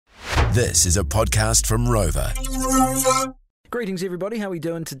This is a podcast from Rover. Greetings everybody, how are we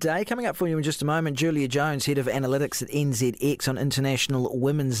doing today? Coming up for you in just a moment, Julia Jones, Head of Analytics at NZX on International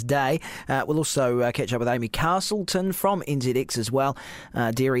Women's Day. We'll also catch up with Amy Castleton from NZX as well,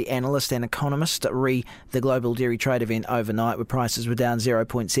 dairy analyst and economist, re the global dairy trade event overnight where prices were down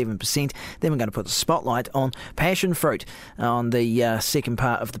 0.7%. Then we're going to put the spotlight on passion fruit on the second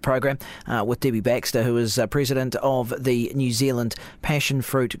part of the program with Debbie Baxter, who is president of the New Zealand Passion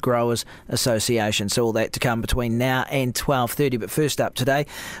Fruit Growers Association. So all that to come between now and 12:30. But first up today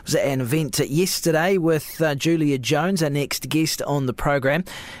was an event yesterday with Julia Jones, our next guest on the program,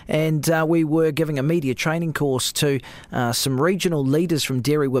 and we were giving a media training course to some regional leaders from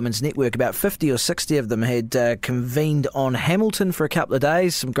Dairy Women's Network. About 50 or 60 of them had convened on Hamilton for a couple of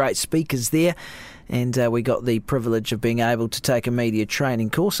days, some great speakers there. And we got the privilege of being able to take a media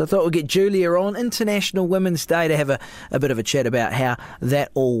training course. I thought we'd get Julia on International Women's Day to have a bit of a chat about how that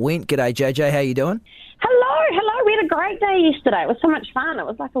all went. G'day, JJ. How you doing? Hello. We had a great day yesterday. It was so much fun. It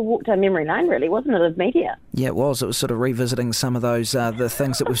was like a walk down memory lane, really, wasn't it, of media? Yeah, it was. It was sort of revisiting some of those the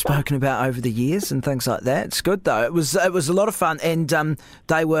things that we've spoken about over the years and things like that. It's good, though. It was a lot of fun, and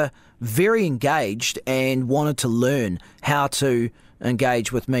they were very engaged and wanted to learn how to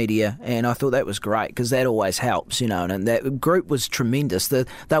engage with media, and I thought that was great because that always helps, and that group was tremendous.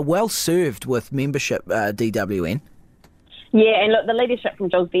 They're well served with membership, DWN. Yeah, and look, the leadership from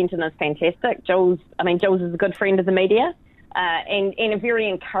Jules Benton is fantastic. Jules is a good friend of the media and very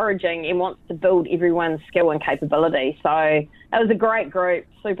encouraging and wants to build everyone's skill and capability. So it was a great group,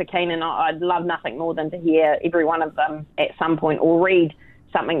 super keen, and I'd love nothing more than to hear every one of them at some point or read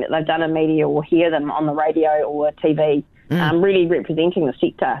something that they've done in media or hear them on the radio or TV, really representing the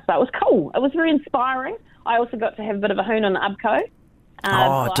sector. So it was cool. It was very inspiring. I also got to have a bit of a hoon on the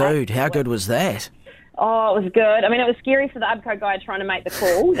UBCO. Dude, how good was that? Oh, it was good. I mean, it was scary for the UBCO guy trying to make the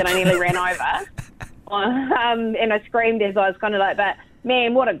call that I nearly ran over. And I screamed as I was kind of like, but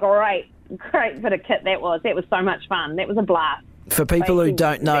man, what a great bit of kit that was. That was so much fun. That was a blast. For people who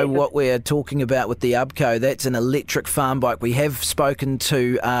don't know what we're talking about with the UBCO, that's an electric farm bike. We have spoken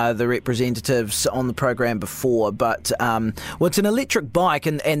to the representatives on the program before, but it's an electric bike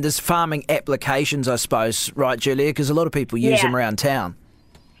and there's farming applications, I suppose, right, Julia? Because a lot of people use them around town.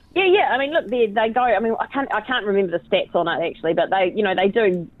 Yeah. I mean, look, they go. I mean, I can't remember the stats on it actually, but they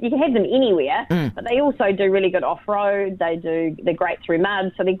do. You can have them anywhere, but they also do really good off road. They're great through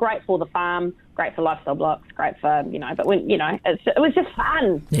mud, so they're great for the farm, great for lifestyle blocks, great for But when it was just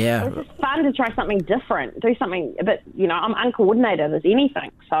fun. Yeah, it was just fun to try something different, do something a bit. I'm uncoordinated as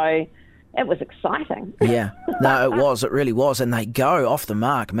anything, so. It was exciting. Yeah, no, it was. It really was, and they go off the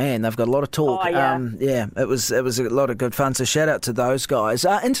mark, man. They've got a lot of talk. Oh, yeah. It was a lot of good fun. So shout out to those guys.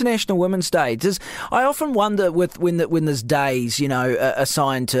 International Women's Day. I often wonder when there's days,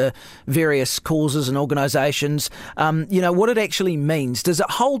 assigned to various causes and organisations, what it actually means. Does it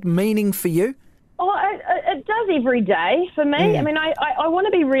hold meaning for you? Oh, it does every day for me. I mean, I want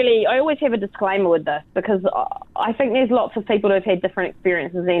to be really... I always have a disclaimer with this because I think there's lots of people who have had different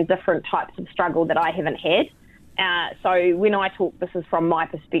experiences and different types of struggle that I haven't had. So when I talk, this is from my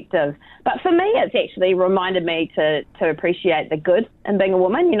perspective. But for me, it's actually reminded me to appreciate the good in being a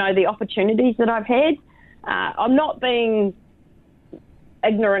woman, the opportunities that I've had. I'm not being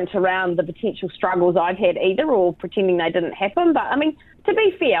ignorant around the potential struggles I've had either or pretending they didn't happen. But, I mean... To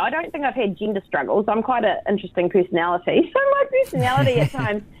be fair, I don't think I've had gender struggles. I'm quite an interesting personality. So my personality at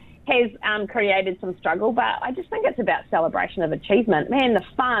times has created some struggle, but I just think it's about celebration of achievement. Man, the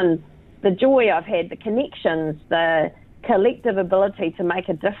fun, the joy I've had, the connections, the collective ability to make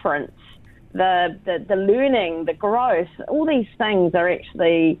a difference, the learning, the growth, all these things are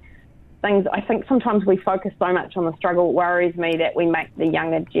actually things I think sometimes we focus so much on the struggle. It worries me that we make the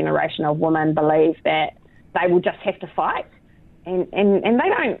younger generation of women believe that they will just have to fight. And they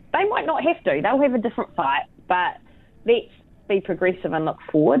don't. They might not have to. They'll have a different fight. But let's be progressive and look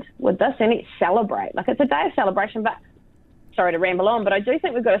forward with this, and let's celebrate. Like, it's a day of celebration. But sorry to ramble on, but I do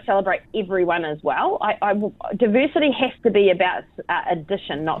think we've got to celebrate everyone as well. Diversity has to be about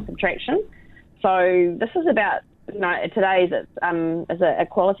addition, not subtraction. So this is about today's is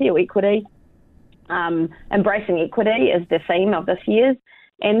equality or equity. Embracing equity is the theme of this year's,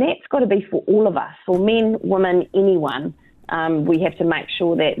 and that's got to be for all of us, for men, women, anyone. We have to make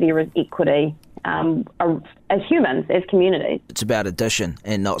sure that there is equity as humans, as communities. It's about addition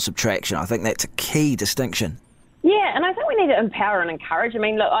and not subtraction. I think that's a key distinction. Yeah, and I think we need to empower and encourage. I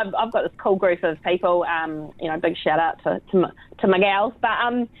mean, look, I've got this cool group of people. Big shout out to my gals.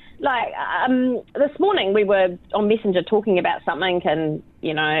 But this morning we were on Messenger talking about something, and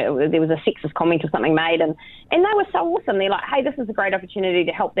there was a sexist comment or something made, and they were so awesome. They're like, hey, this is a great opportunity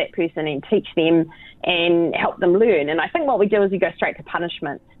to help that person and teach them and help them learn. And I think what we do is we go straight to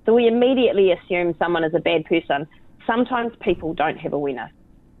punishment. So we immediately assume someone is a bad person. Sometimes people don't have awareness.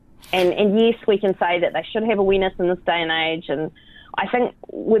 And yes, we can say that they should have awareness in this day and age. And I think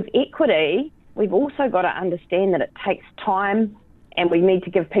with equity, we've also got to understand that it takes time, and we need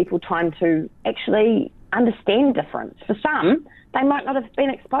to give people time to actually understand difference. For some, they might not have been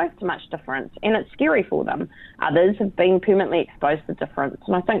exposed to much difference, and it's scary for them. Others have been permanently exposed to difference.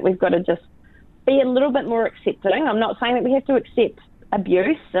 And I think we've got to just be a little bit more accepting. I'm not saying that we have to accept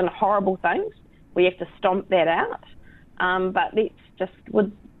abuse and horrible things. We have to stomp that out. But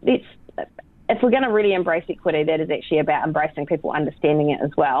if we're going to really embrace equity, that is actually about embracing people, understanding it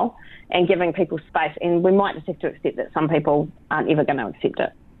as well, and giving people space. And we might just have to accept that some people aren't ever going to accept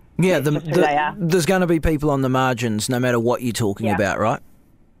it. Yeah, there's going to be people on the margins no matter what you're talking about, right?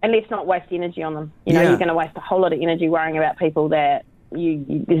 And let's not waste energy on them. You're going to waste a whole lot of energy worrying about people that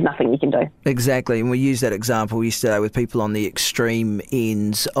there's nothing you can do. Exactly, and we used that example yesterday with people on the extreme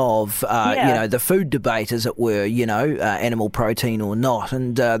ends of, the food debate, as it were, animal protein or not.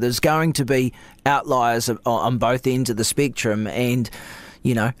 And there's going to be outliers on both ends of the spectrum, and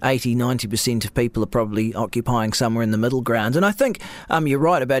 80-90% of people are probably occupying somewhere in the middle ground. And I think you're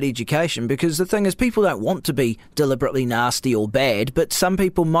right about education, because the thing is, people don't want to be deliberately nasty or bad, but some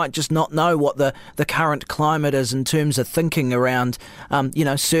people might just not know what the current climate is in terms of thinking around,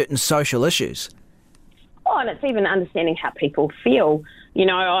 certain social issues. Oh, and it's even understanding how people feel.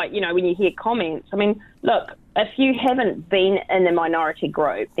 When you hear comments, I mean, look, if you haven't been in the minority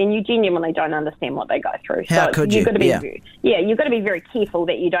group, then you genuinely don't understand what they go through. How could you? You've got to be, you've got to be very careful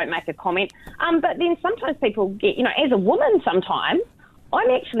that you don't make a comment. But then sometimes people get, as a woman sometimes, I'm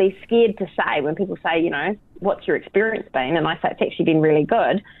actually scared to say, when people say, what's your experience been? And I say, it's actually been really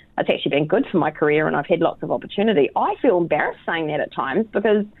good. It's actually been good for my career, and I've had lots of opportunity. I feel embarrassed saying that at times,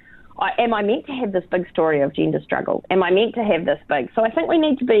 because am I meant to have this big story of gender struggle? Am I meant to have this big? So I think we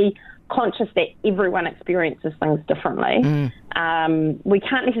need to be conscious that everyone experiences things differently. We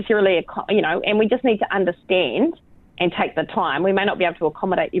can't necessarily, and we just need to understand and take the time. We may not be able to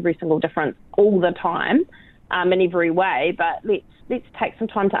accommodate every single difference all the time in every way, but let's take some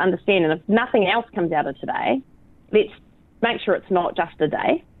time to understand. And if nothing else comes out of today, let's make sure it's not just a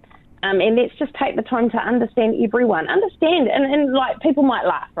day. And let's just take the time to understand everyone. Understand, and people might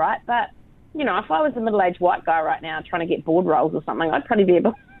laugh, right? But, if I was a middle-aged white guy right now trying to get board roles or something, I'd probably be a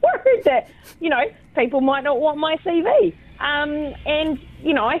bit worried that, people might not want my CV.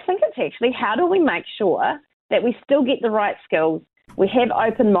 I think it's actually, how do we make sure that we still get the right skills, we have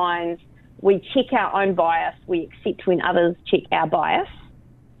open minds, we check our own bias, we accept when others check our bias,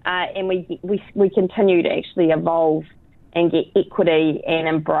 and we continue to actually evolve and get equity and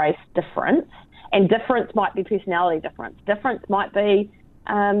embrace difference. And difference might be personality difference. Difference might be,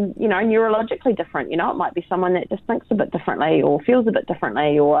 neurologically different. It might be someone that just thinks a bit differently or feels a bit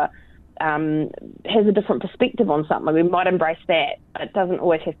differently or has a different perspective on something. We might embrace that. It doesn't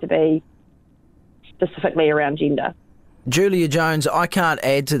always have to be specifically around gender. Julia Jones, I can't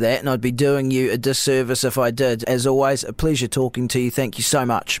add to that, and I'd be doing you a disservice if I did. As always, a pleasure talking to you. Thank you so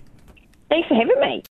much. Thanks for having me.